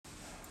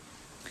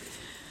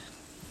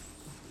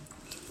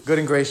Good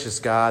and gracious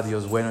God,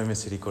 Dios bueno y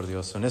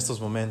misericordioso, en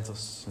estos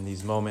momentos, in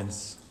these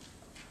moments,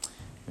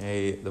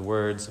 may the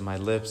words of my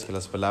lips, que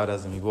las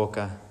palabras de mi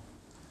boca,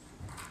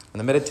 and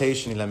the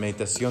meditation y la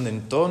meditación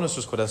en todos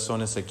nuestros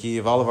corazones aquí,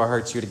 of all of our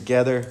hearts here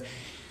together,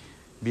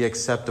 be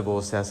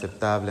acceptable, sea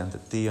aceptable ante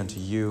ti, unto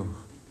you,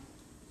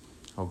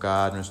 oh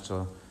God,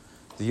 nuestro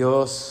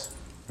Dios,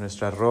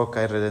 nuestra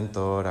roca y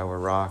redentor, our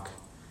rock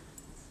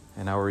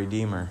and our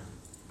redeemer.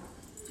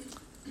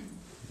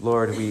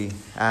 Lord, we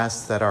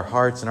ask that our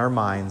hearts and our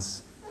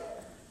minds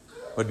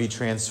would be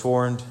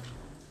transformed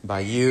by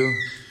you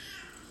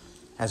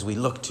as we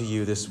look to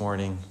you this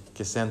morning.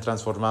 Que sean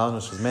transformados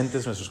nuestras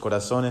mentes, nuestros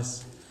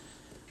corazones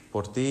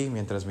por ti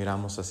mientras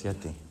miramos hacia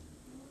ti.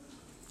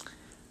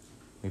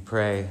 We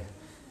pray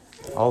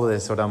all of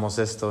this, oramos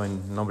esto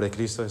en nombre de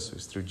Cristo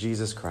Jesús, through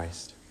Jesus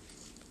Christ.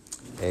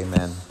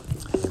 Amen.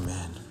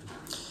 Amen.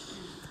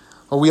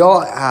 Well, we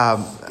all,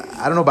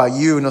 I don't know about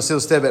you, no sé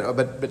usted,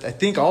 but I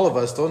think all of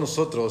us, todos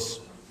nosotros,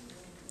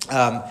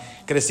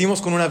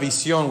 crecimos con una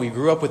visión. We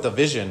grew up with a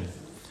vision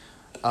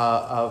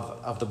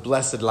of the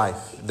blessed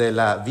life, de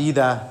la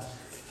vida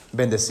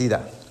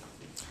bendecida.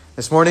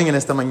 This morning, en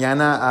esta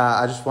mañana,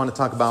 I just want to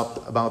talk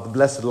about the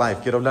blessed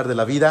life. Quiero hablar de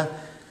la vida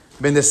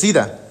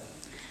bendecida.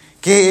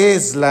 ¿Qué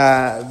es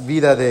la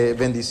vida de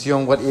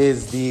bendición? What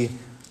is the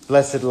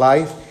blessed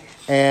life?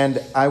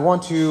 And I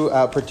want to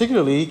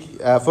particularly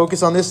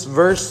focus on this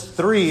verse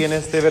 3. En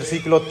este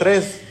versículo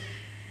 3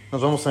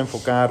 nos vamos a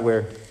enfocar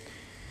where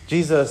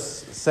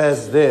Jesus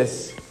says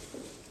this,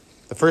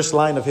 the first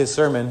line of his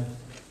sermon,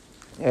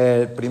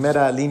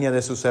 primera línea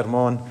de su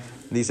sermón,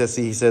 dice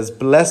así, he says,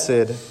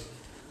 "Blessed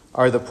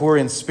are the poor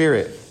in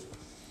spirit,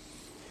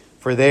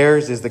 for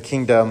theirs is the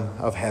kingdom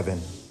of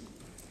heaven."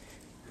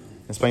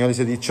 En español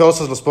dice,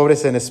 dichosos los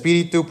pobres en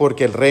espíritu,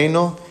 porque el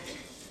reino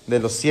de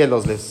los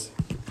cielos les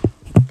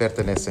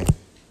pertenece.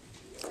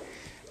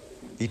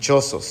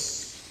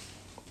 Dichosos.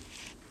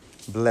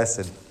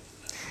 Blessed.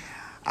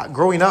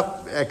 Growing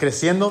up,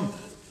 creciendo,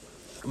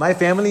 my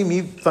family,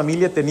 mi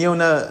familia tenía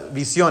una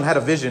visión, had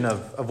a vision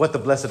of what the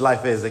blessed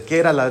life is, de qué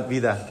era la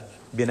vida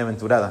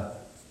bienaventurada.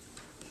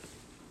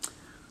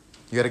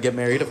 You had to get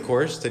married, of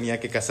course.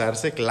 Tenía que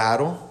casarse,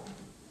 claro,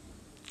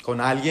 con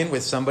alguien,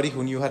 with somebody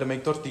who knew how to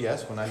make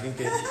tortillas, con alguien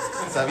que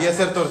sabía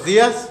hacer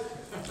tortillas.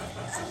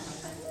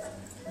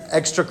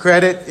 Extra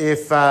credit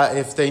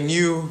if they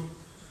knew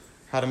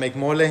how to make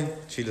mole,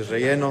 chiles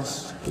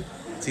rellenos.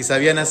 Si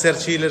sabían hacer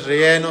chiles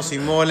rellenos y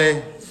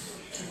mole,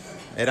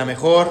 era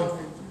mejor.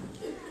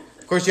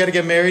 Of course, you had to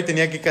get married,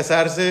 tenía que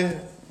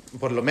casarse,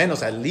 por lo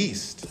menos, at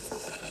least,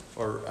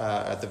 or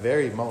at the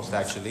very most,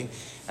 actually,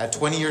 at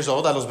 20 years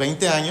old, a los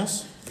 20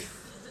 años.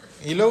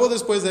 Y luego,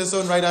 después de eso,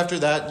 and right after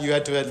that, you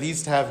had to at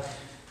least have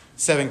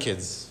 7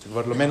 kids,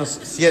 por lo menos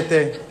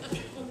 7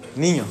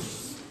 niños.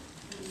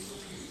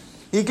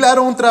 Y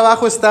claro, un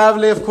trabajo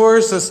estable, of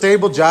course, a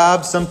stable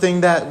job,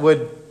 something that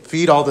would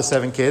feed all the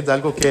 7 kids,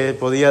 algo que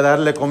podía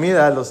darle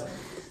comida a los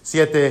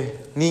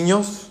 7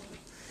 niños.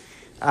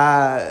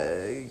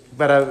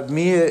 Para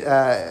mí,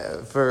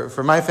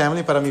 for my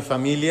family, para mi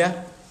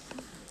familia,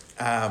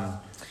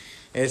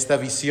 esta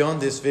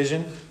visión, this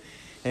vision,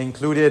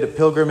 included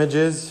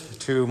pilgrimages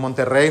to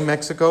Monterrey,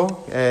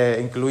 Mexico.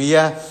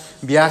 Incluía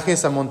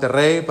viajes a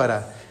Monterrey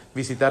para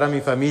visitar a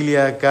mi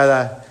familia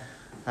cada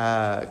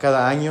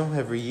año,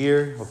 every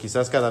year, o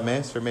quizás cada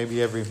mes, or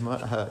maybe every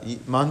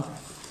month.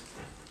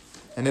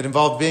 And it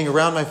involved being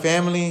around my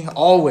family,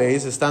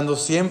 always, estando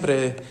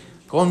siempre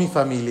con mi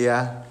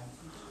familia,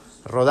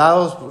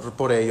 rodados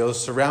por ellos,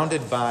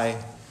 surrounded by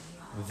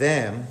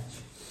them.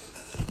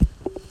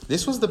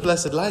 This was the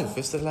blessed life.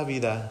 Esta es la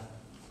vida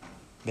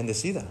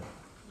bendecida.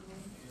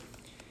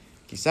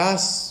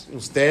 Quizás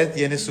usted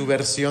tiene su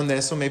versión de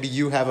eso. Maybe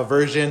you have a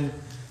version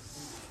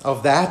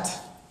of that.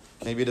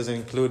 Maybe it doesn't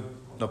include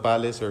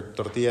nopales or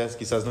tortillas.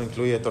 Quizás no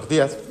incluye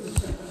tortillas.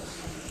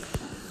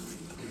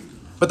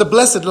 But the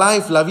blessed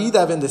life, la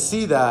vida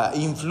bendecida,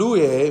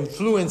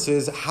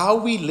 influences how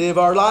we live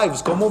our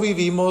lives. Cómo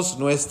vivimos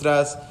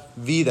nuestras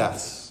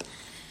vidas.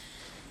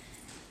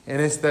 En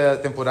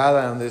esta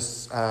temporada, in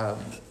this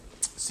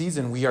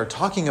season, we are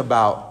talking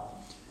about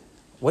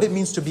what it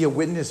means to be a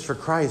witness for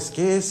Christ.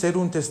 ¿Qué es ser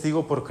un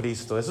testigo por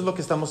Cristo? Eso es lo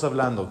que estamos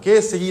hablando. ¿Qué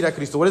es seguir a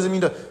Cristo? What does it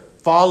mean to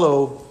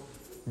follow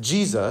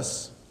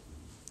Jesus?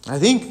 I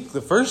think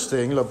the first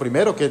thing, lo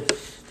primero que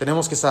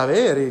tenemos que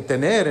saber y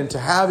tener and to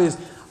have is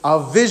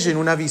a vision,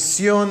 una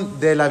visión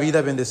de la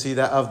vida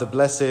bendecida, of the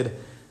blessed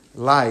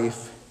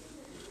life.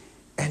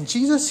 And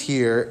Jesus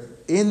here,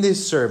 in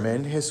this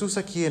sermon, Jesús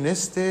aquí en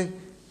este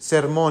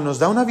sermón nos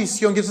da una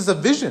visión, gives us a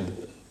vision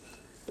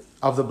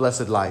of the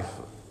blessed life.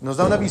 Nos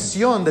da una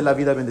visión de la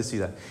vida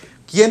bendecida.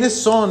 ¿Quiénes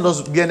son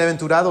los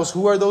bienaventurados?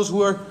 Who are those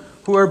who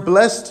are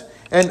blessed?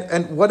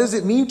 And what does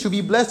it mean to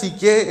be blessed? ¿Y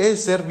qué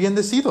es ser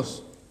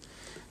bendecidos?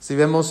 Si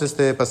vemos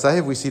este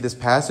pasaje, we see this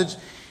passage.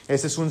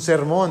 Este es un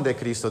sermón de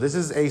Cristo. This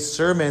is a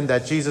sermon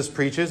that Jesus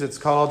preaches. It's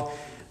called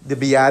the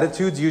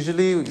Beatitudes.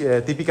 Usually,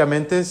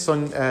 típicamente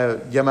son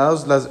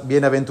llamados las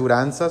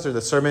bienaventuranzas, or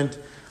the Sermon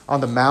on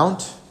the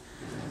Mount.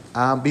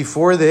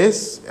 Before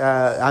this,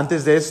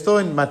 antes de esto,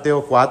 en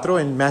Mateo 4,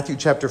 in Matthew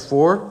chapter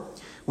 4,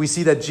 we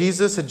see that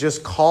Jesus had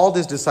just called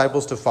his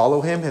disciples to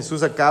follow him.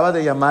 Jesús acaba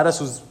de llamar a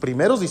sus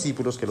primeros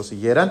discípulos que lo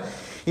siguieran.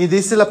 Y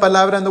dice la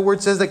palabra, and the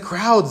word says that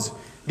crowds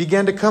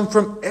began to come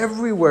from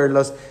everywhere.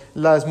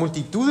 Las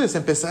multitudes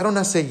empezaron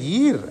a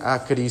seguir a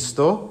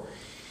Cristo.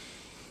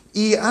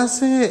 Y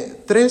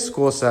hace tres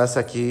cosas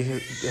aquí,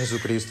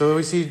 Jesucristo.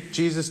 We see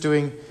Jesus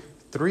doing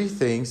three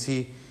things.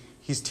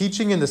 He's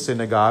teaching in the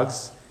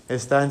synagogues.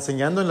 Está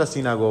enseñando en las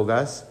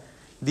sinagogas.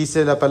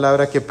 Dice la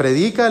palabra que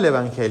predica el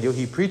evangelio.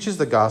 He preaches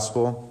the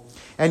gospel.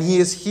 And he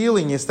is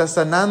healing. Está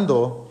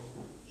sanando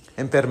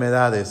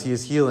enfermedades. He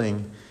is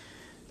healing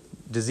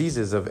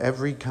diseases of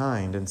every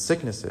kind and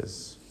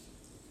sicknesses.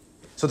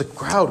 So the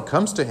crowd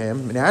comes to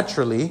him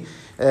naturally.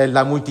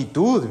 La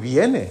multitud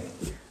viene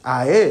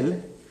a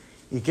él.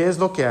 ¿Y qué es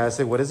lo que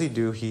hace? What does he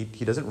do? He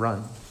doesn't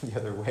run the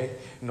other way.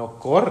 No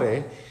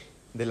corre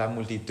de la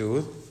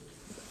multitud.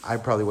 I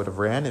probably would have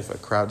ran if a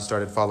crowd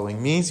started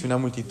following me. Si una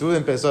multitud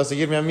empezó a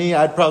seguirme a mí,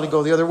 I'd probably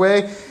go the other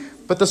way.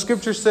 But the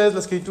scripture says,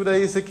 la escritura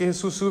dice que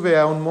Jesús sube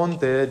a un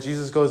monte.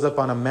 Jesus goes up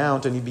on a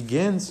mount and he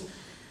begins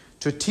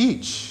to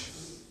teach.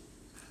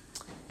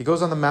 He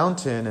goes on the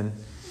mountain and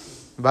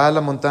va a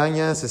la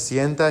montaña, se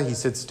sienta, he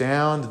sits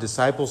down. The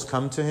disciples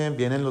come to him.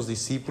 Vienen los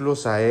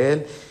discípulos a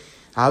él.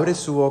 Abre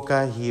su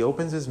boca, he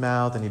opens his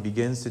mouth and he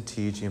begins to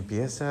teach. Y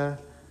empieza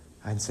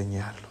a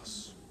enseñarlos.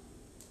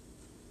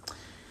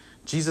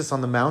 Jesus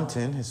on the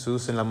mountain,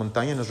 Jesús en la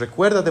montaña, nos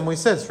recuerda de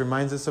Moisés,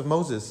 reminds us of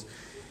Moses.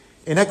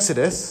 In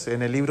Exodus,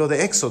 en el libro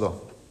de Éxodo,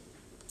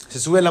 se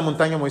sube a la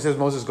montaña Moisés,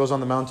 Moses goes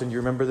on the mountain, you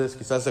remember this?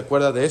 Quizás se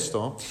acuerda de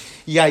esto.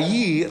 Y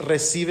allí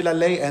recibe la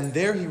ley, and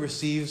there he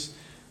receives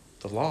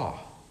the law.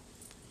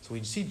 So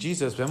we see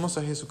Jesus, vemos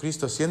a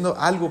Jesucristo haciendo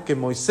algo que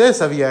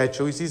Moisés había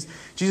hecho. We see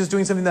Jesus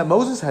doing something that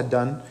Moses had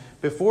done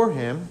before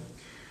him,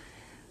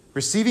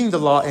 receiving the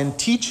law and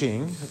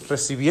teaching,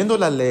 recibiendo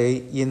la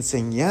ley y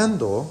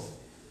enseñando.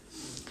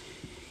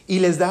 Y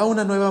les da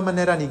una nueva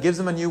manera, and he gives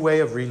them a new way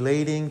of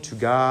relating to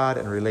God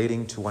and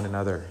relating to one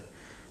another.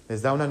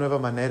 Les da una nueva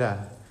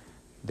manera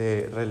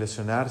de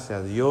relacionarse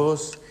a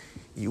Dios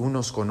y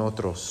unos con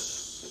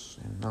otros.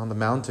 And on the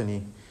mountain,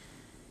 he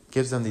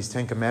gives them these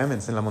 10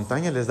 commandments. En la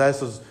montaña les da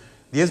esos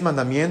 10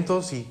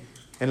 mandamientos. Y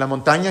en la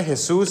montaña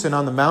Jesús, and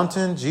on the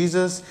mountain,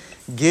 Jesus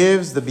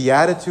gives the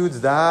Beatitudes,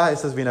 da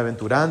esas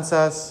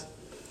bienaventuranzas.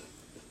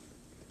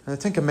 And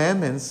the 10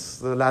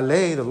 commandments, la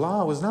ley, the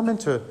law, was not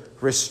meant to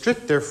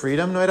restrict their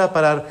freedom. No era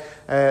para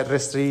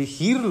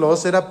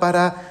restringirlos, era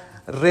para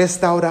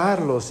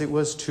restaurarlos. It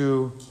was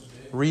to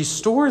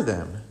restore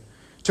them.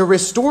 To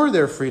restore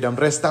their freedom.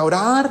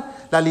 Restaurar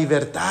la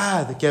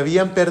libertad que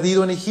habían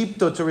perdido en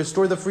Egipto. To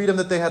restore the freedom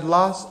that they had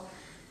lost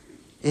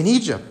in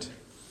Egypt.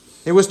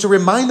 It was to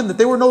remind them that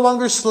they were no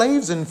longer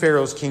slaves in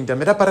Pharaoh's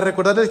kingdom. Era para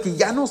recordarles que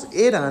ya no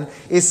eran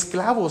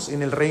esclavos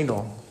en el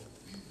reino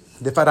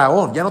de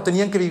Faraón. Ya no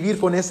tenían que vivir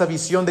con esa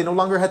visión. They no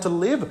longer had to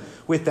live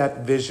with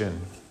that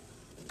vision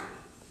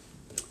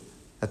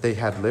that they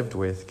had lived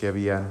with, que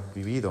habían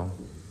vivido.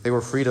 They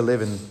were free to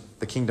live in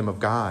the kingdom of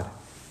God.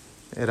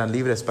 Eran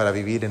libres para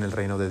vivir en el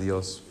reino de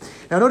Dios.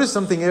 Now notice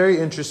something very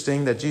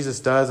interesting that Jesus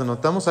does.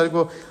 Notamos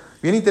algo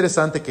bien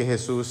interesante que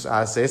Jesús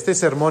hace. Este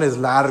sermón es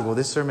largo.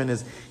 This sermon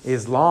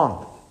is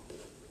long.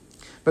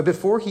 But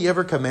before he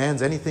ever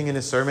commands anything in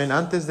his sermon,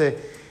 antes de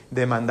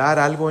mandar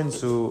algo en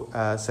su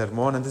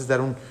sermón, antes de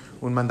dar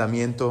un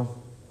mandamiento,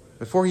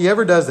 before he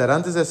ever does that,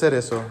 antes de hacer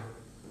eso,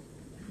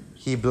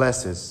 he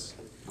blesses.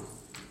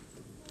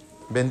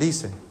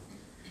 Bendice.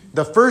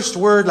 The first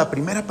word, la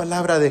primera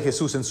palabra de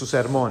Jesús en su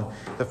sermón,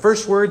 the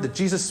first word that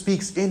Jesus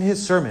speaks in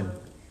his sermon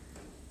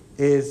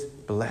is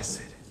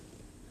blessed.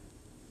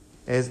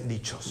 Es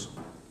dichoso.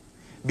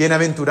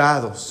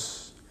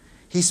 Bienaventurados.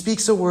 He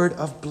speaks a word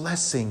of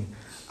blessing.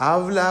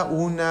 Habla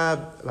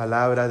una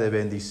palabra de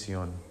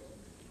bendición.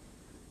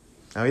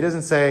 Now he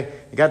doesn't say,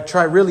 you got to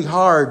try really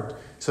hard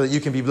so that you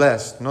can be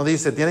blessed. No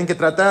dice, tienen que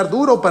tratar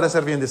duro para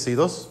ser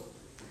bendecidos.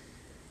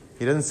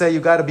 He doesn't say, you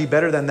got to be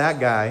better than that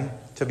guy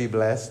to be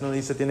blessed. No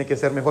dice, tiene que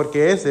ser mejor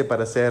que ese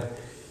para ser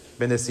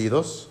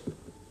bendecidos.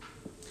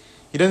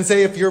 He doesn't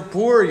say, if you're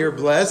poor, you're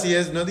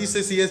blessed. No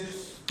dice, si es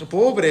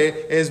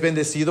pobre, es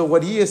bendecido.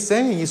 What he is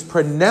saying, he's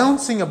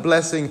pronouncing a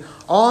blessing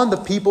on the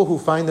people who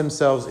find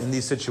themselves in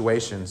these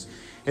situations.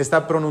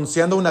 Está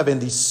pronunciando una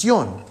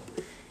bendición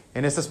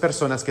en estas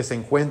personas que se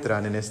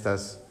encuentran en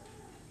estas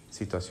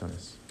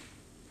situaciones.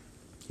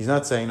 He's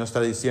not saying, no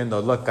está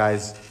diciendo, look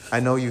guys, I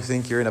know you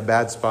think you're in a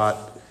bad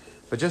spot,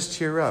 but just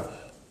cheer up.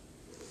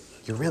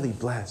 You're really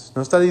blessed.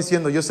 No está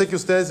diciendo, yo sé que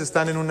ustedes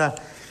están en una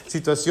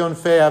situación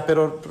fea,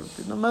 pero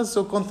nomás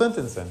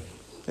conténtense.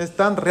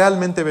 Están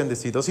realmente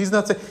bendecidos. He's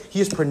not saying, he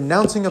is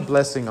pronouncing a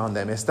blessing on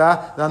them.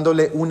 Está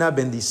dándole una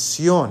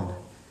bendición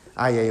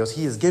a ellos.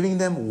 He is giving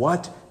them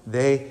what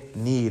they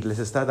need. Les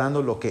está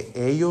dando lo que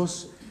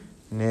ellos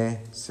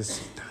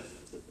necesitan.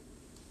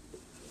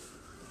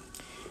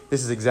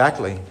 This is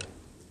exactly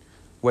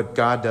what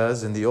God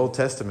does in the Old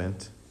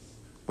Testament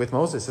with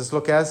Moses. Es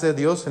lo que hace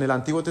Dios en el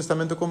Antiguo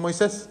Testamento con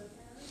Moisés.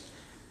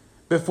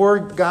 before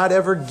God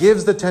ever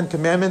gives the 10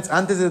 Commandments,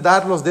 antes de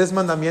dar los 10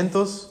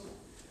 mandamientos,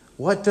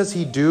 what does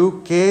he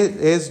do?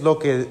 ¿Qué es lo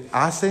que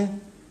hace?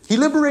 He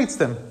liberates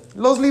them.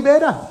 Los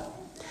libera.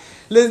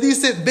 Les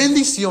dice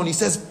bendición. He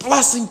says,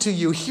 blessing to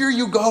you. Here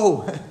you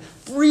go.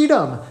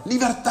 Freedom.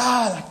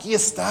 Libertad. Aquí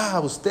está.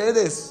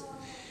 Ustedes.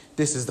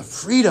 This is the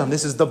freedom.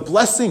 This is the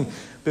blessing.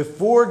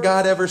 Before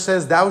God ever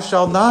says, thou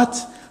shalt not,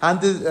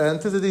 antes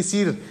de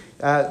decir,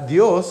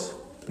 Dios,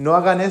 no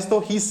hagan esto,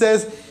 he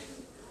says,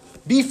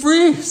 be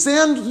free.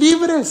 Sean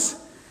libres.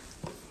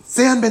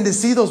 Sean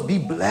bendecidos. Be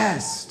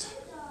blessed.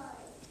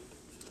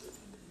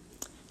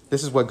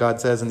 This is what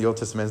God says in the Old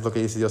Testament. Es lo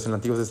que dice Dios en el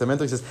Antiguo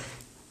Testamento. He says,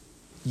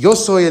 yo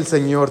soy el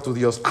Señor tu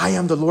Dios. I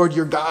am the Lord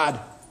your God.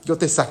 Yo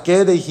te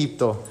saqué de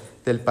Egipto,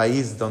 del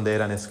país donde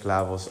eran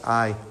esclavos.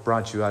 I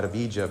brought you out of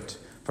Egypt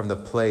from the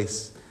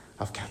place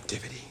of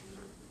captivity.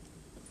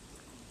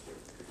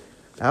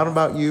 I don't know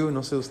about you,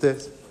 no sé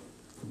ustedes,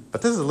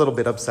 but this is a little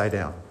bit upside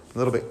down, a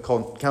little bit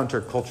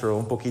countercultural,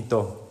 un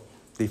poquito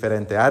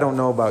diferente. I don't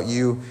know about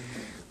you,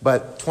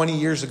 but 20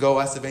 years ago,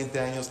 hace 20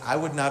 años, I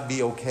would not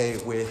be okay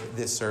with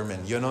this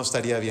sermon. Yo no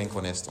estaría bien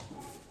con esto.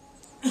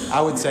 I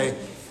would say,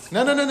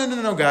 no,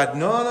 God.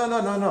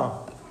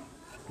 No.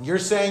 You're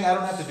saying I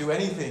don't have to do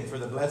anything for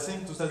the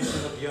blessing. Tú estás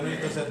diciendo que yo no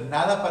necesito hacer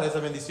nada para esa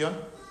bendición.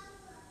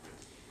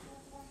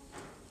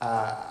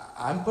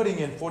 I'm putting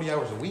in 40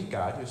 hours a week,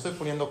 God. Yo estoy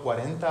poniendo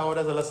 40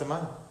 horas a la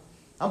semana.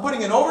 I'm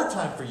putting in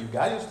overtime for you,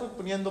 God. Yo estoy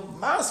poniendo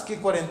más que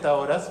 40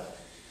 horas.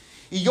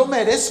 Y yo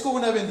merezco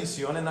una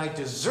bendición, and I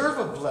deserve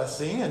a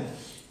blessing, and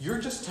you're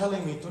just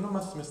telling me, tú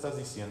nomás me estás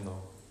diciendo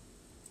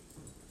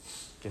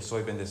que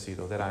soy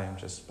bendecido, that I am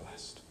just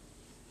blessed.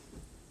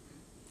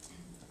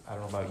 I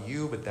don't know about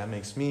you, but that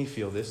makes me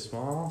feel this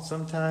small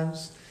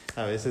sometimes.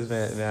 A veces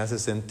me hace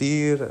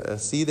sentir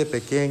así de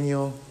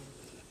pequeño.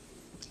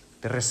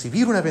 De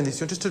recibir una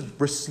bendición, just to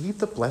receive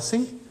the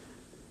blessing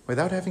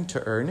without having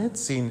to earn it,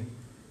 sin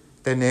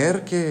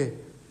tener que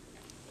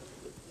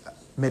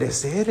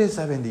merecer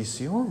esa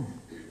bendición.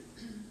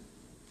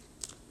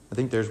 I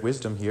think there's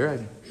wisdom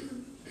here.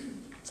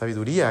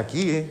 Sabiduría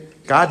aquí.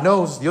 God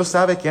knows, Dios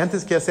sabe que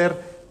antes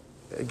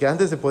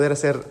de poder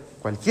hacer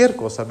cualquier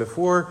cosa,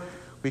 before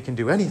we can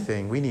do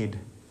anything, we need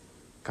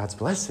God's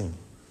blessing.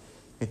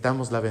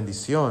 Necesitamos la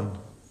bendición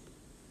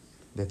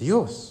de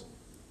Dios.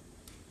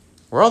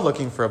 We're all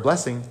looking for a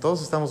blessing.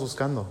 Todos estamos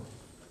buscando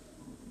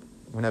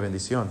una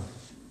bendición.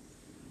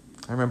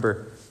 I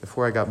remember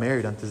before I got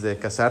married, antes de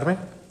casarme,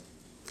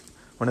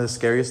 one of the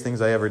scariest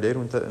things I ever did,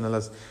 una de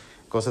las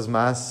cosas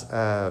más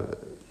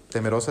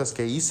temerosas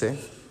que hice,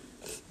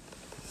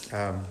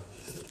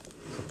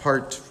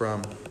 apart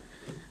from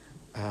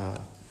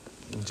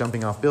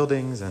jumping off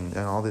buildings and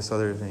all these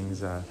other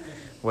things,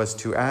 was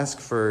to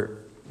ask for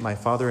my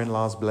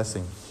father-in-law's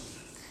blessing.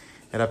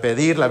 Era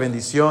pedir la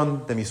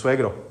bendición de mi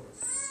suegro.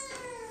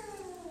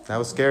 That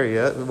was scary.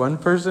 One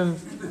person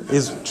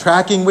is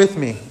tracking with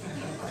me.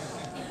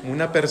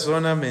 Una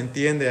persona me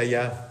entiende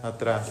allá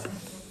atrás.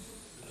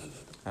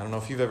 I don't know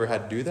if you've ever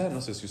had to do that. No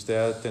sé si usted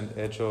ha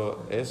hecho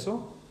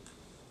eso.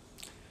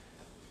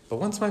 But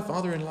once my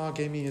father-in-law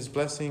gave me his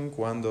blessing,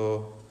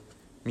 cuando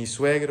mi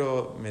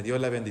suegro me dio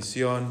la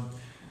bendición,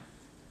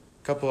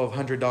 a couple of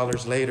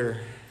 $100 later,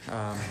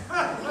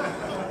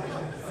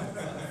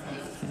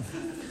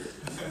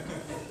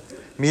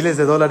 miles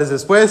de dólares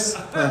después,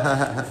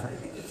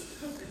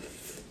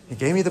 he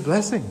gave me the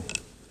blessing.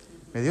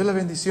 Me dio la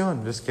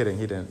bendición. Just kidding,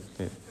 he didn't.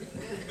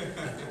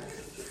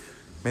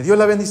 Me dio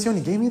la bendición.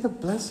 He gave me the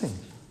blessing.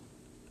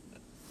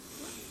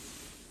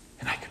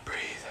 And I could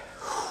breathe.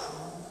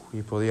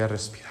 Y podía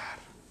respirar.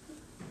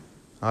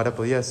 Ahora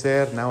podía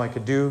hacer, now I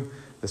could do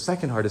the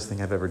second hardest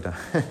thing I've ever done.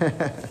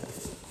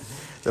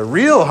 The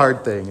real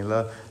hard thing.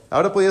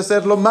 Ahora podía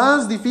hacer lo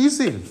más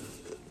difícil.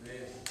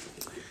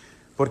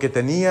 Porque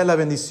tenía la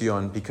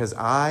bendición. Because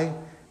I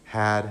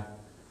had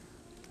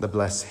the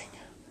blessing.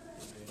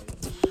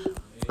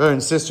 Brothers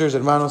and sisters,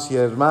 hermanos y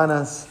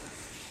hermanas,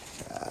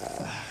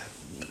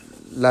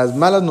 las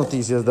malas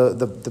noticias,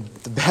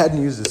 the bad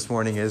news this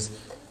morning is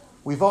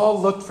we've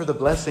all looked for the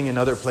blessing in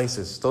other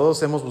places.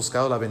 Todos hemos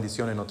buscado la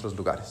bendición en otros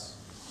lugares.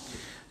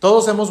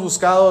 Todos hemos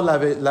buscado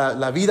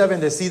la vida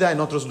bendecida en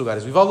otros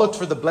lugares. We've all looked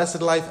for the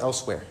blessed life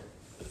elsewhere.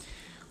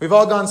 We've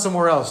all gone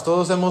somewhere else.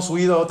 Todos hemos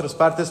huido a otras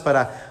partes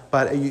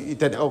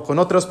con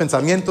otros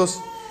pensamientos,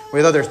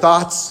 with other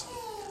thoughts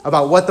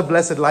about what the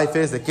blessed life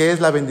is, de qué es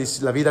la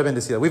vida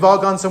bendecida. We've all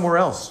gone somewhere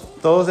else.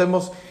 Todos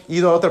hemos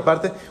ido a otra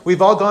parte.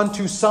 We've all gone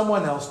to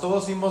someone else.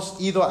 Todos hemos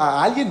ido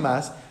a alguien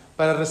más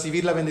para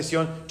recibir la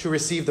bendición, to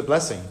receive the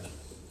blessing.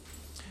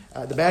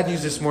 The bad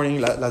news this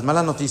morning, las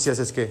malas noticias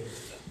es que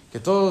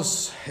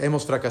todos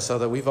hemos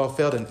fracasado. We've all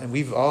failed and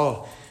we've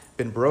all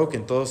been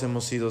broken. Todos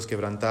hemos sido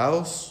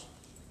quebrantados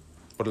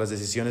por las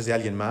decisiones de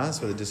alguien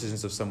más, or the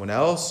decisions of someone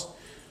else,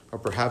 or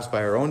perhaps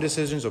by our own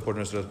decisions, o por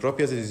nuestras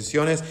propias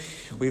decisiones.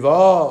 We've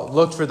all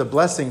looked for the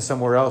blessing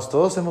somewhere else.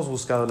 Todos hemos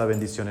buscado la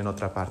bendición en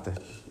otra parte.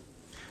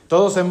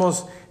 Todos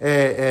hemos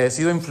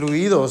sido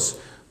influidos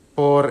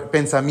por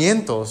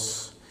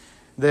pensamientos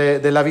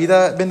de la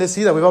vida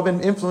bendecida. We've all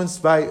been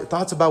influenced by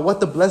thoughts about what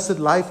the blessed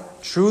life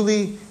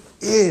truly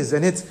is.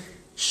 And it's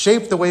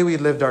shaped the way we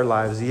lived our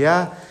lives. Y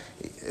ha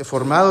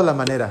formado la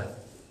manera,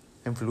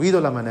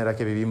 influido la manera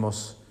que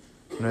vivimos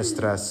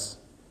nuestras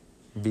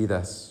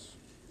vidas.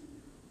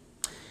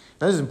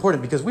 Now, this is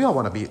important because we all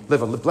want to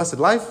live a blessed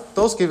life.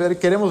 Todos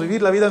queremos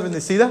vivir la vida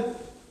bendecida.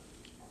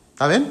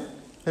 Amen?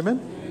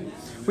 Amen?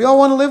 We all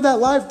want to live that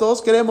life.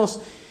 Todos queremos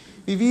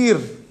vivir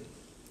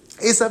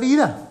esa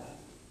vida.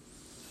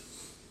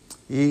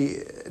 Y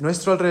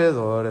nuestro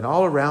alrededor, and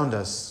all around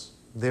us,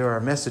 there are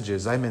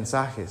messages, hay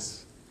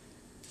mensajes.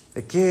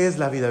 De qué es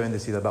la vida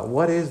bendecida, about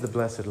what is the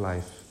blessed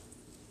life.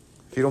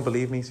 If you don't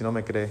believe me, si no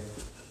me cree,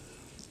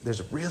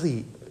 there's a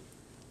really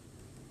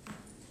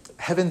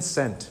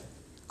heaven-sent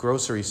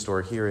grocery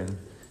store here in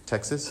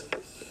Texas.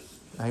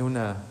 Hay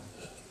una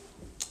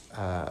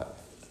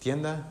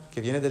tienda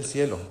que viene del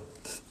cielo.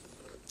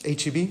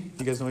 H-E-B,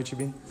 you guys know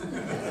H-E-B?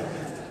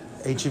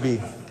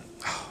 H-E-B.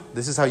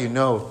 This is how you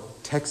know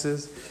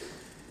Texas.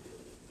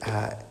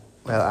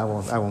 Well,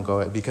 I won't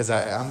go because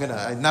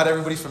not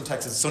everybody's from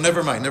Texas, so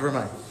never mind.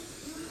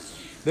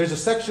 There's a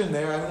section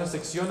there, hay una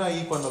sección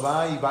ahí cuando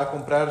va y va a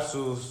comprar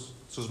sus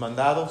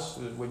mandados.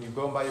 When you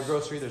go and buy your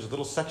grocery, there's a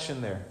little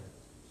section there.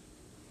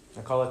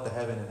 I call it the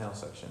heaven and hell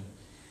section.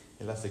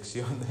 En la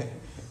sección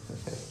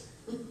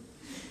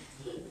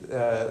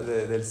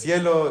del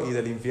cielo y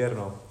del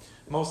infierno.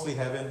 Mostly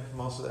heaven,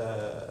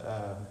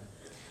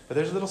 but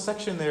there's a little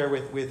section there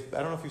with I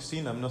don't know if you've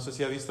seen them, no sé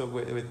si ha visto,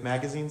 with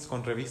magazines,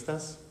 con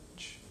revistas.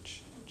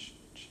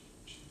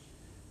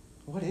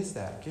 What is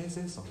that? ¿Qué es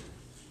eso?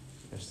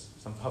 There's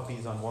some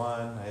puppies on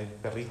one, hay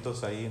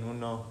perritos ahí en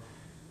uno.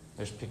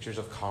 There's pictures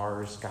of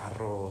cars,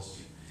 carros,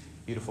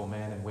 beautiful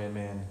men and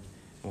women,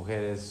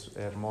 mujeres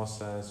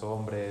hermosas,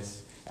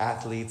 hombres,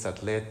 athletes,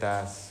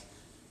 atletas,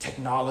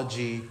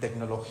 technology,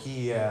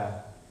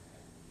 tecnología,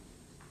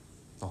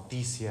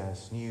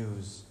 noticias,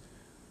 news.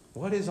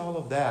 What is all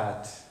of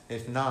that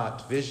if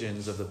not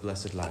visions of the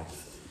blessed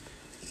life?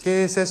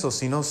 ¿Qué es eso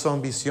si no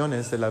son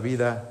visiones de la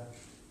vida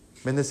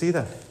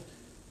bendecida?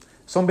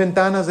 Son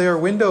ventanas, they are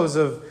windows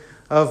of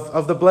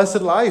the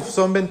blessed life.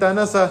 Son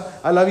ventanas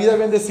a la vida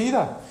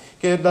bendecida.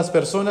 Que las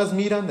personas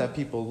miran, that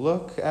people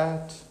look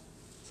at.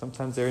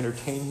 Sometimes they're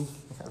entertaining.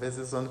 A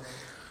veces son,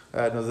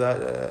 nos da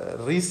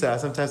risa.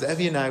 Sometimes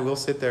Evie and I will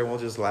sit there and we'll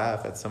just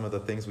laugh at some of the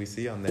things we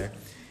see on there.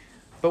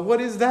 But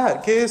what is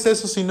that? ¿Qué es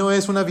eso si no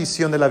es una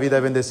visión de la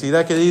vida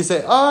bendecida que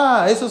dice,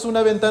 eso es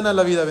una ventana a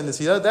la vida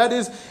bendecida? That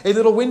is a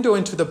little window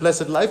into the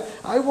blessed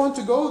life. I want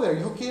to go there.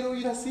 Yo quiero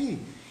ir así.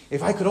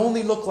 If I could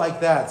only look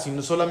like that, si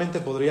no solamente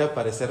podría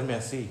parecerme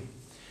así.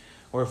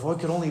 Or if I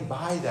could only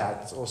buy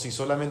that, o si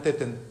solamente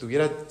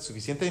tuviera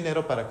suficiente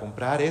dinero para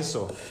comprar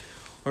eso.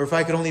 Or if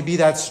I could only be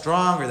that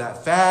strong or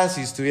that fast,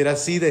 si estuviera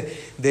así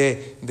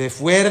de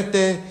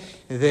fuerte,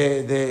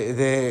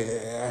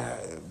 de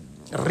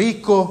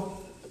rico.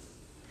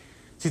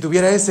 Si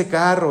tuviera ese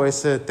carro,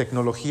 esa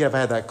tecnología, if I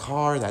had that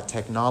car, that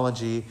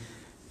technology,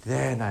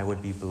 then I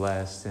would be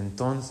blessed.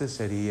 Entonces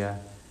sería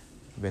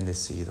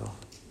bendecido.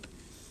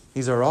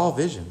 These are all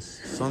visions.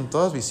 Son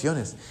todas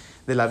visiones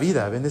de la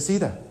vida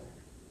bendecida.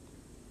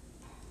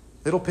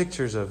 Little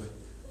pictures of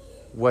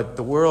what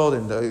the world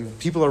and the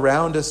people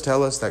around us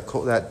tell us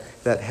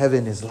that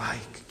heaven is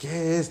like.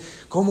 ¿Qué es?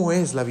 ¿Cómo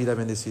es la vida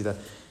bendecida?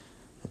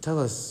 Tell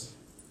us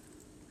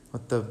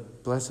what the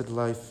blessed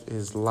life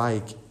is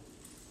like.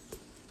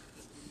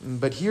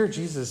 But here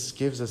Jesus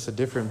gives us a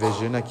different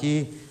vision.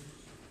 Aquí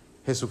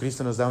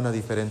Jesucristo nos da una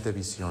diferente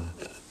visión.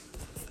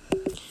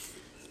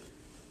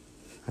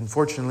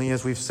 Unfortunately,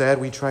 as we've said,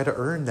 we try to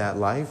earn that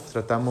life.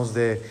 Tratamos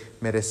de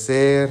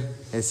merecer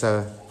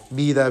esa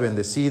vida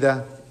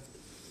bendecida.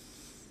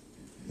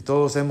 Y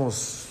todos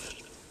hemos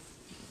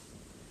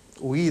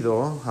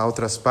huido a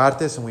otras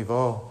partes, and we've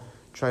all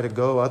tried to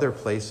go other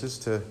places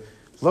to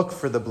look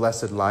for the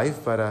blessed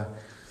life, para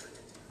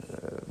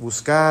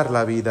buscar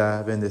la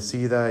vida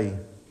bendecida, y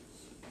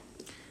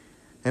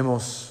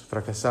hemos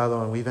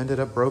fracasado, and we've ended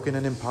up broken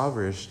and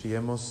impoverished, y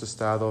hemos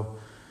estado,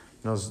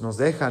 nos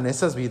dejan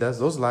esas vidas,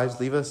 those lives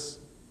leave us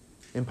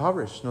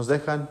impoverished, nos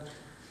dejan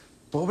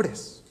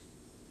pobres,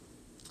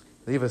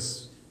 leave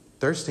us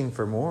thirsting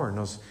for more,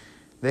 nos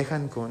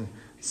dejan con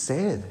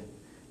sed,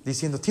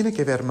 diciendo, tiene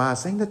que haber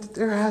más, saying that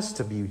there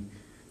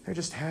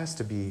just has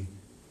to be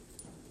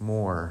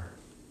more.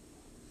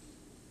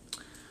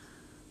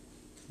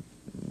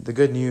 The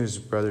good news,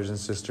 brothers and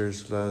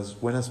sisters, las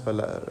buenas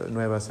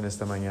nuevas en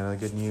esta mañana,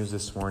 the good news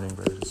this morning,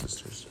 brothers and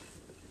sisters,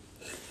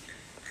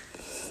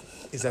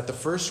 is that the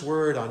first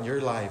word on your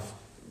life,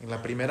 la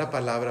primera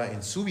palabra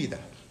en su vida,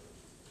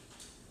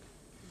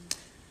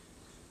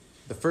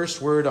 the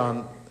first word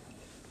on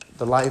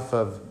the life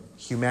of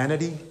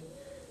humanity,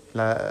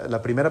 la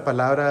primera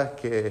palabra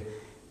que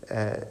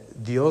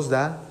Dios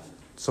da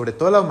sobre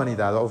toda la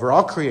humanidad, over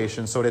all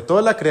creation, sobre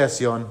toda la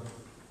creación,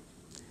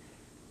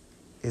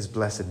 is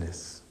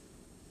blessedness,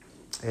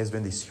 es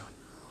bendición.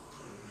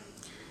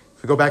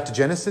 If we go back to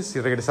Genesis, si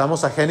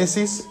regresamos a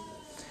Génesis,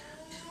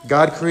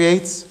 God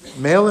creates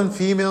male and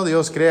female.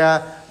 Dios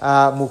crea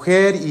a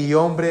mujer y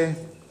hombre.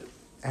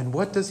 And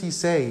what does he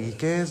say? ¿Y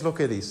qué es lo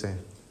que dice?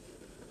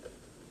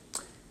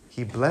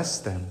 He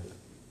blessed them.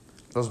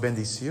 Los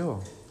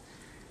bendició.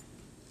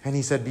 And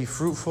he said, be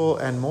fruitful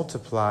and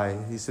multiply.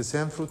 Dice,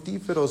 sean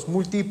fructíferos,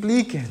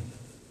 multipliquen.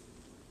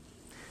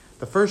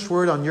 The first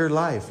word on your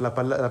life, la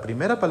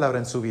primera palabra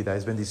en su vida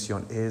es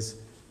bendición, is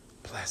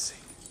blessing.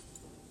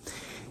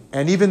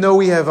 And even though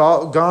we have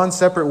all gone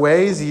separate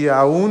ways, y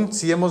aún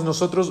si hemos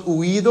nosotros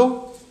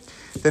huido,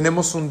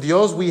 tenemos un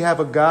Dios, we have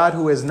a God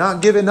who has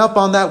not given up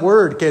on that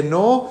word, que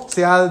no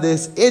se ha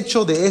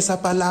deshecho de esa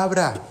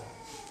palabra.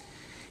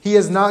 He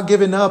has not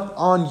given up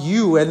on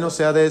you. Él no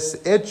se ha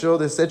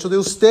deshecho de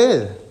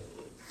usted.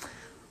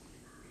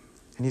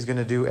 And he's going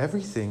to do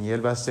everything. Y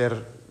él va a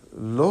hacer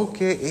lo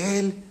que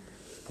él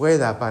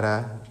pueda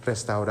para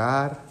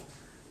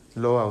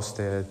restaurarlo a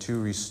usted,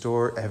 to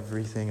restore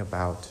everything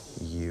about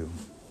you.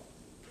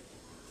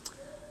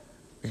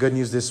 The good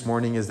news this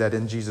morning is that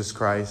in Jesus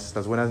Christ,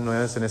 las buenas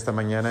nuevas en esta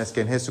mañana es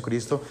que en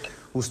Jesucristo,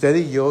 usted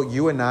y yo,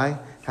 you and I,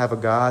 have a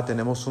God,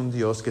 tenemos un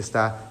Dios que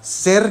está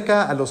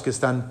cerca a los que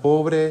están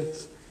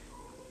pobres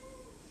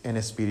en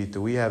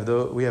espíritu. We have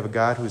a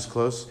God who is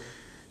close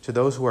to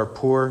those who are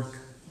poor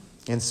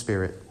in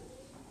spirit.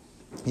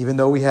 Even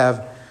though we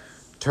have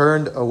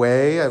turned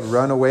away,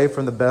 run away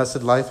from the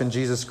blessed life in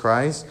Jesus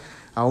Christ,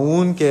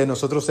 aun que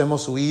nosotros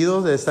hemos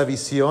huido de esta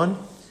visión,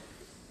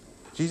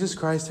 Jesus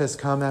Christ has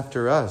come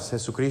after us.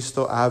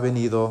 Jesucristo ha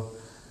venido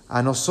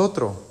a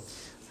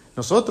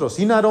nosotros.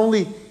 He not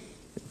only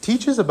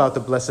teaches about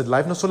the blessed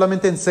life, no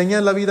solamente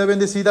enseña la vida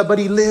bendecida, but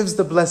he lives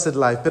the blessed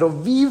life, pero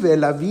vive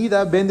la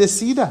vida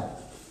bendecida.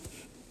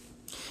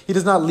 He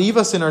does not leave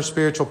us in our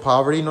spiritual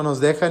poverty, no nos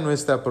deja en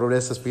nuestra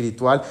pobreza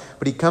espiritual,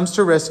 but he comes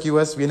to rescue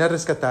us, viene a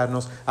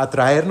rescatarnos, a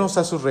traernos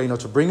a su reino,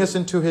 to bring us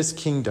into his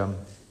kingdom,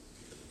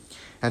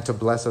 and to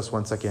bless us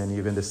once again,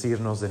 y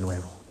bendecirnos de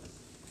nuevo.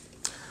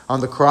 On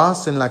the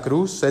cross, en la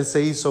cruz, él se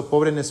hizo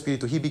pobre en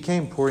espíritu. He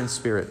became poor in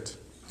spirit.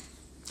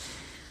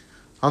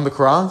 On the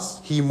cross,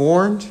 he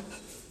mourned.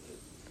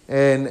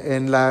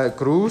 En la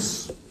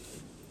cruz,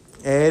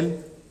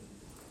 él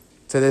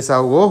se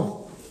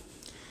desahogó.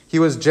 He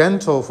was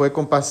gentle, fue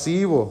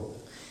compasivo.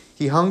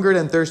 He hungered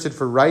and thirsted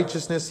for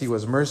righteousness. He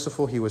was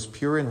merciful. He was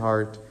pure in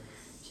heart.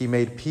 He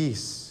made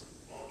peace.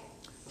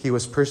 He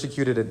was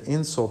persecuted and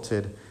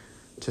insulted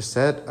to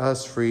set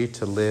us free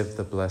to live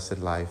the blessed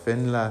life.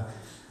 En la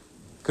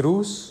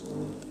cruz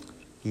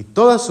y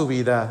toda su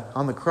vida,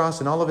 on the cross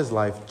and all of his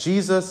life,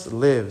 Jesus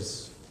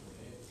lives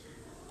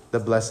the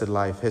blessed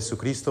life.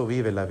 Jesucristo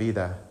vive la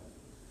vida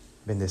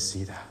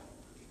bendecida.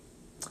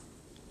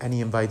 And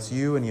he invites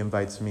you and he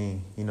invites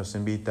me. Y nos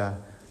invita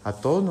a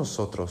todos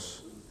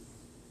nosotros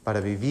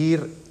para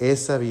vivir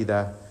esa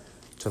vida,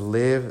 to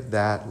live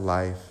that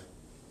life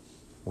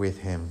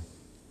with him.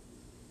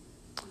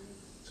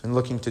 So in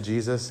looking to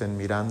Jesus and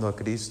mirando a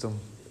Cristo,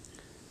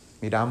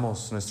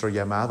 miramos nuestro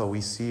llamado.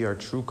 We see our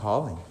true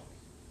calling.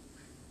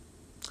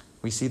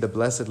 We see the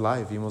blessed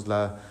life. Vemos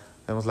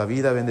la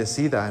vida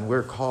bendecida, and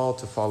we're called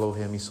to follow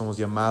him. Y somos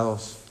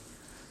llamados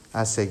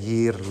a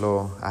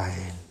seguirlo a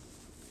él.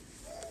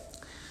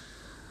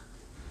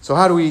 So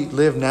how do we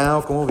live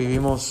now? ¿Cómo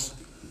vivimos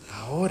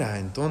ahora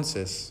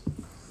entonces?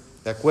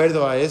 De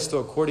acuerdo a esto,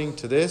 according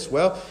to this,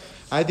 well,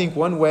 I think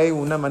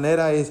una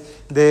manera es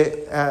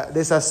de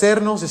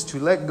deshacernos, is to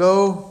let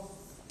go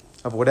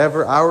of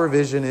whatever our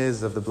vision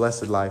is of the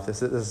blessed life.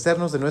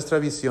 Deshacernos de nuestra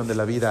visión de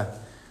la vida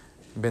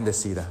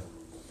bendecida.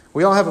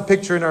 We all have a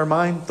picture in our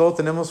mind. Todos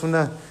tenemos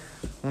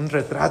un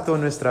retrato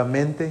en nuestra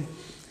mente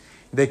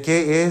de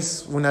qué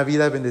es una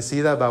vida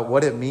bendecida, about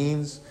what it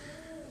means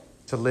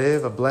to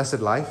live a blessed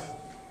life.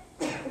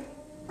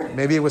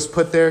 Maybe it was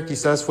put there,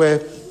 quizás fue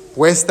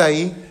puesta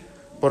ahí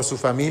por su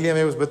familia.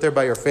 Maybe it was put there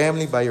by your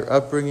family, by your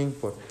upbringing,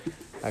 por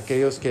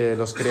aquellos que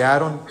los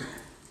crearon.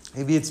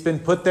 Maybe it's been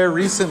put there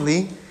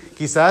recently.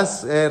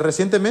 Quizás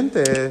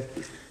recientemente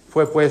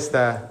fue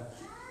puesta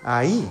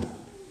ahí.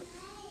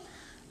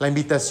 La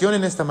invitación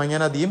en esta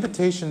mañana, the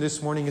invitation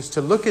this morning is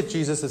to look at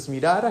Jesus, es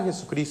mirar a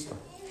Jesucristo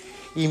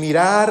y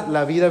mirar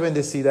la vida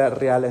bendecida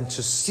real, and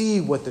to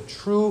see what the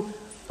true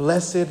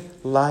blessed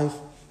life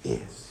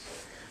is.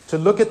 To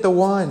look at the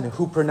one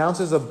who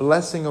pronounces a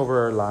blessing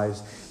over our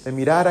lives, de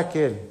mirar a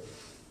aquel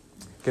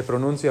que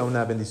pronuncia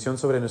una bendición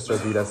sobre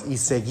nuestras vidas y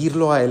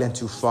seguirlo a él, and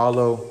to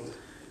follow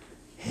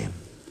him.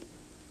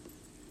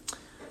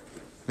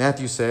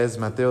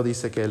 Mateo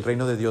dice que el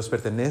reino de Dios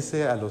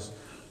pertenece a los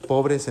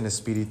pobres en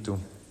espíritu.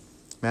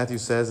 Matthew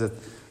says that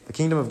the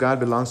kingdom of God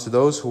belongs to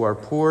those who are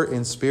poor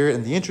in spirit.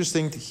 And the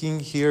interesting thing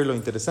here, lo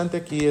interesante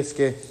aquí es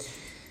que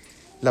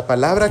la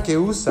palabra que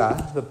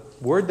usa, the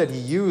word that he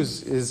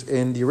used is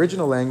in the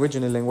original language,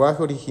 en el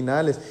lenguaje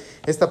original,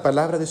 esta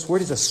palabra, this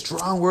word is a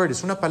strong word.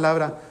 Es una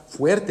palabra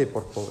fuerte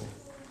por pobre.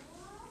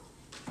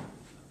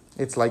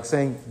 It's like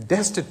saying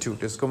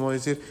destitute. Es como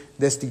decir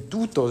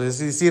destitutos. Es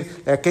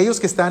decir, aquellos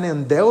que están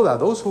en deuda,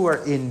 those who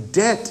are in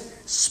debt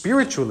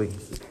spiritually.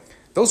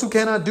 Those who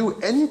cannot do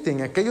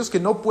anything. Aquellos que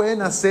no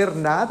pueden hacer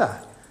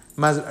nada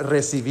mas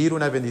recibir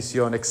una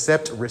bendición.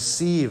 Accept,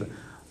 receive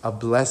a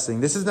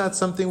blessing. This is not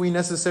something we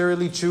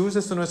necessarily choose.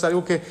 Esto no es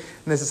algo que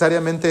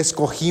necesariamente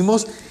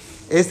escogimos.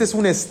 Este es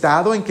un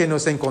estado en que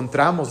nos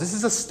encontramos. This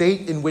is a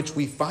state in which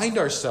we find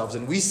ourselves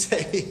and we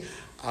say,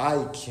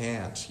 I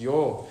can't.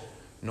 Yo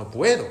no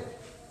puedo.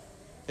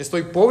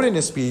 Estoy pobre en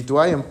espíritu.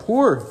 I am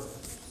poor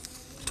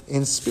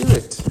in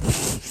spirit.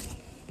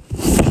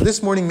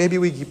 This morning, maybe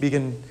we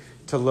begin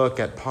to look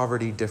at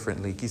poverty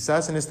differently.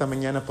 Quizás en esta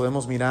mañana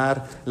podemos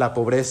mirar la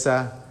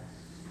pobreza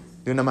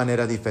de una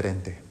manera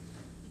diferente.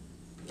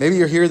 Maybe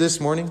you're here this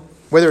morning,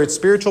 whether it's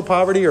spiritual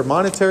poverty or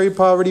monetary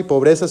poverty,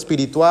 pobreza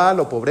espiritual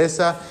o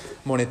pobreza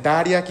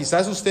monetaria.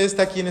 Quizás usted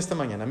está aquí en esta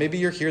mañana. Maybe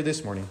you're here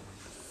this morning.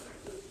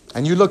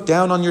 And you look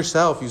down on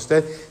yourself. Y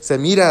usted se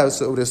mira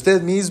sobre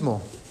usted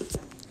mismo.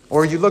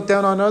 Or you look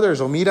down on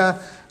others. O mira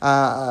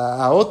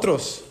a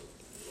otros.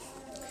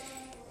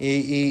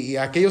 Y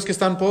aquellos que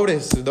están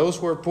pobres. Those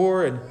who are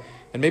poor.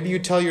 And maybe you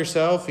tell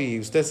yourself. Y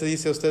usted se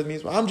dice a usted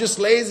mismo. I'm just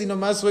lazy.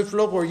 Nomás soy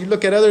flojo. Or you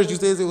look at others. Y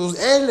usted dice,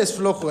 él es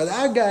flojo.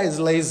 That guy is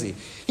lazy.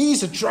 He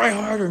needs to try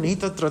harder.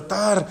 Necesita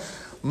tratar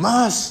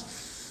más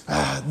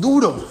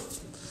duro.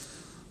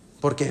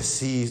 Porque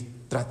si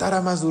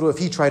tratara más duro, if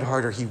he tried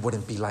harder, he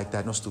wouldn't be like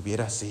that. No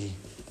estuviera así.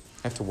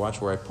 I have to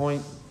watch where I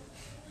point.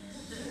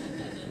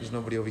 There's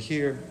nobody over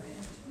here.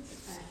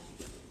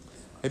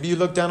 Maybe you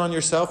look down on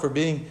yourself for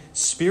being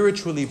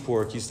spiritually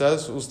poor.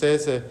 Quizás usted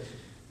se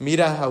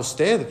mira a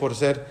usted por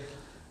ser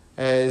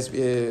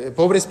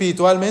pobre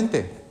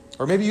espiritualmente.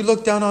 Or maybe you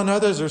look down on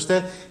others. Or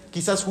usted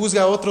quizás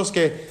juzga a otros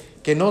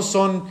que no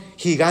son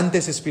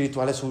gigantes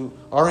espirituales, who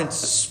aren't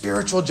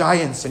spiritual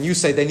giants, and you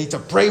say they need to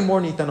pray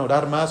more, necesitan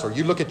orar más. Or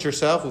you look at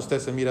yourself,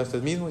 usted se mira a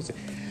usted mismo y dice,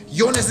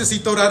 yo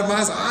necesito orar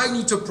más, I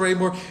need to pray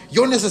more,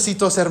 yo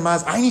necesito hacer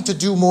más, I need to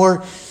do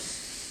more,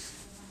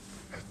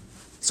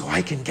 so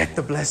I can get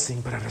the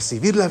blessing, para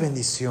recibir la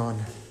bendición.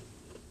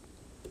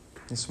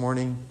 This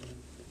morning,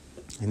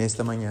 en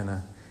esta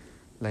mañana,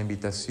 the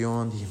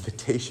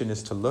invitation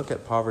is to look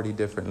at poverty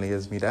differently,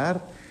 es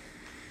mirar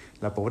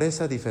la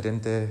pobreza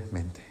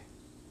diferentemente.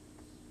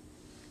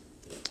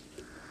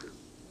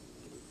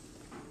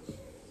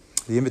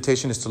 The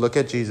invitation is to look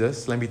at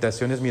Jesus. La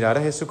invitación es mirar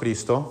a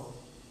Jesucristo,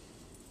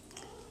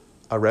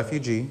 a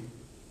refugee,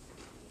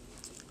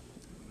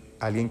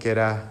 alguien que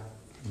era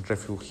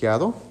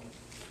refugiado,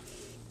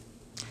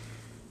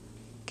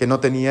 que no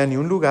tenía ni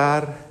un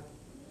lugar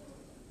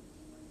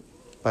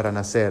para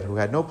nacer, who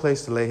had no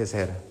place to lay his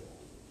head.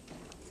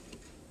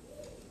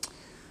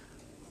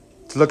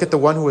 To look at the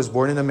one who was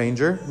born in a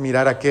manger,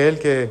 mirar a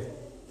aquel que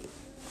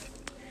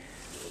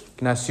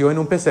nació en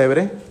un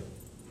pesebre,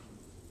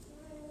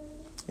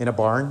 in a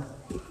barn,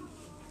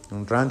 en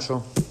un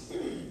rancho,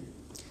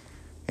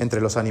 entre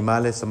los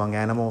animales, among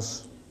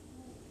animals.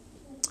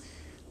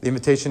 The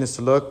invitation is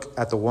to look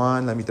at the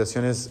one, la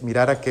invitación es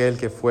mirar a aquel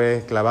que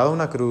fue clavado en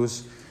una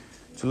cruz,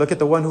 to look at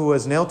the one who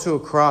was nailed to a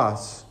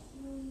cross,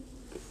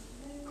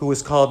 who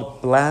was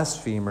called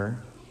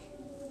blasphemer,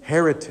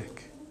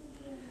 heretic.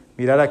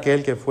 Mirar a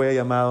aquel que fue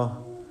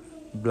llamado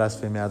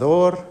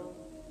blasfemador,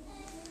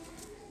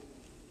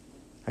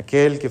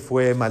 aquel que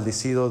fue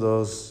maldecido,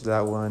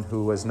 that one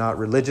who was not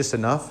religious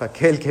enough,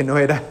 aquel que no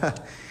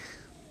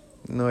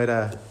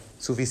era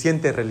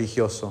suficiente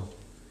religioso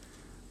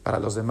para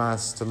los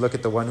demás, to look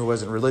at the one who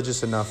wasn't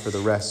religious enough for the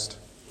rest.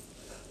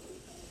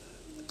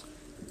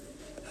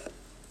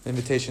 The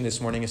invitation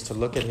this morning is to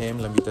look at him.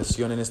 La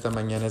invitación en esta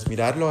mañana es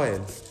mirarlo a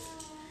él,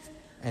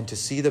 and to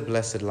see the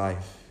blessed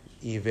life,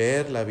 y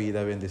ver la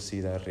vida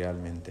bendecida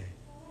realmente,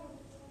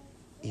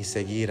 y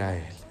seguir a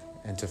él,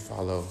 and to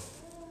follow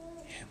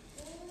him.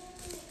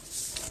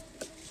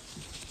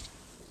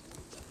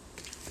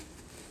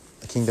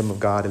 The kingdom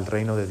of God, el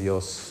reino de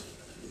Dios,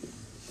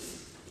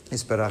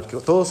 es para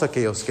todos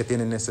aquellos que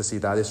tienen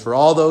necesidad. It's for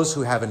all those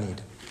who have a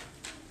need.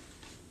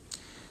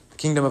 The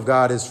kingdom of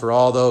God is for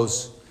all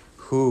those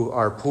who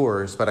are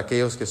poor. Es para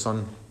aquellos que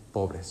son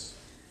pobres.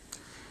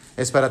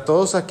 Es para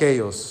todos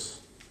aquellos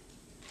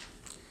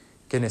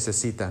que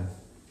necesitan.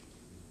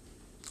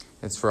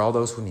 It's for all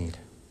those who need.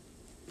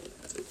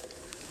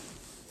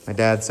 My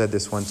dad said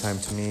this one time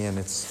to me, and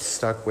it's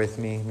stuck with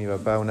me. Mi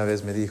papá una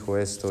vez me dijo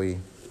esto y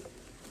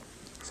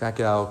se ha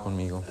quedado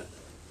conmigo.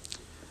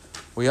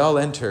 We all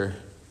enter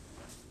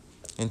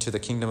into the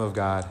kingdom of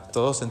God.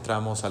 Todos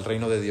entramos al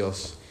reino de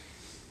Dios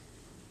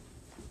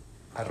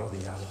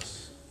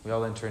arrodillados. We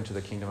all enter into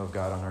the kingdom of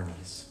God on our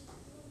knees.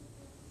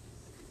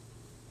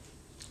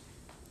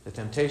 The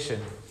temptation,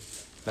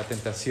 la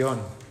tentación,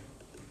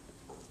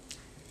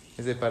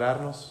 is de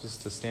pararnos, is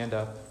to stand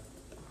up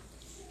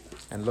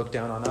and look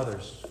down on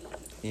others.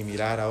 Y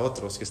mirar a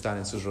otros que están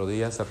en sus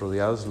rodillas,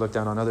 arrodillados, look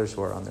down on others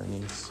who are on their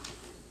knees.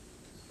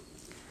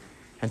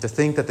 And to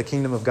think that the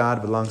kingdom of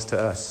God belongs to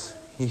us.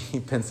 Y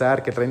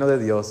pensar que el reino de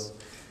Dios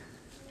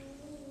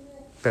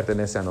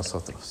pertenece a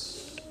nosotros.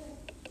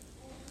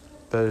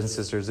 Brothers and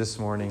sisters, this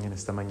morning, en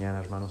esta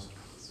mañana, hermanos,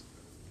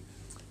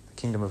 the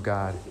kingdom of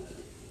God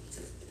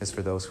is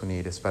for those who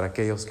need. Es para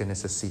aquellos que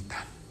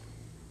necesitan.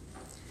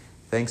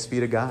 Thanks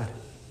be to God.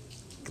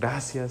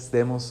 gracias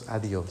demos a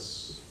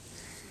Dios.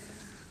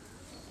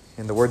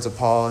 In the words of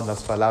Paul, en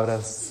las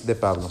palabras de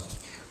Pablo,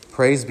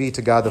 praise be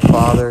to God the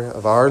Father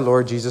of our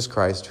Lord Jesus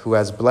Christ, who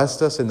has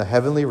blessed us in the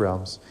heavenly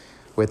realms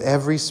with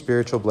every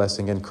spiritual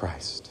blessing in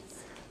Christ.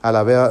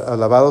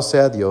 Alabado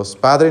sea Dios,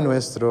 Padre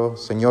nuestro,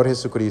 Señor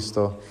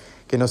Jesucristo,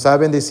 que nos ha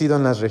bendecido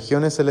en las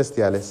regiones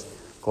celestiales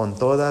con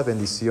toda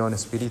bendición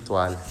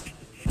espiritual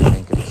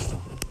en Cristo.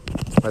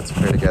 Let's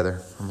pray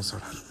together. Vamos a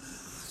orar.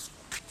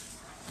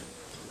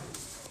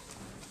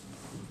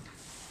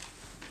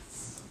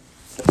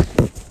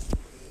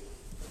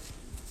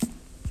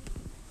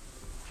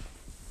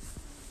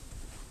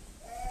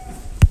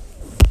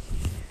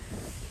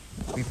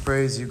 We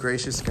praise you,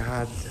 gracious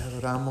God. Te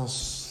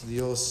adoramos,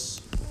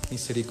 Dios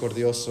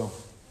misericordioso,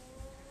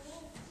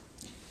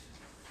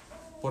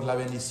 por la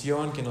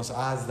bendición que nos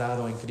has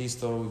dado en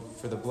Cristo,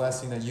 for the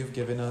blessing that you've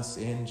given us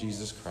in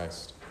Jesus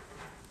Christ.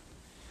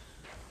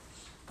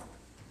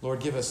 Lord,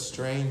 give us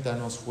strength,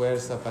 danos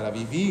fuerza para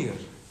vivir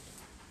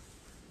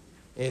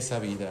esa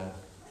vida,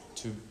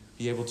 to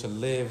be able to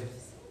live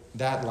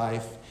that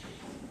life.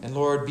 And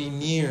Lord, be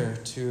near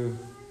to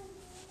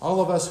all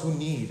of us who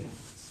need.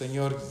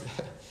 Señor,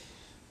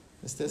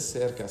 estés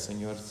cerca,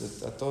 Señor,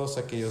 a todos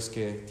aquellos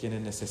que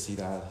tienen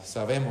necesidad.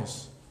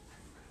 Sabemos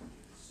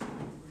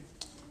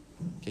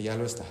que ya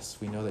lo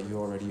estás. We know that you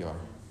already are.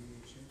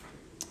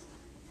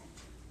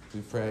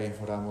 We pray,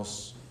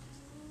 oramos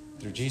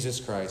through Jesus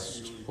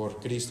Christ, por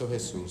Cristo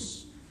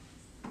Jesús.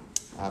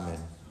 Amén.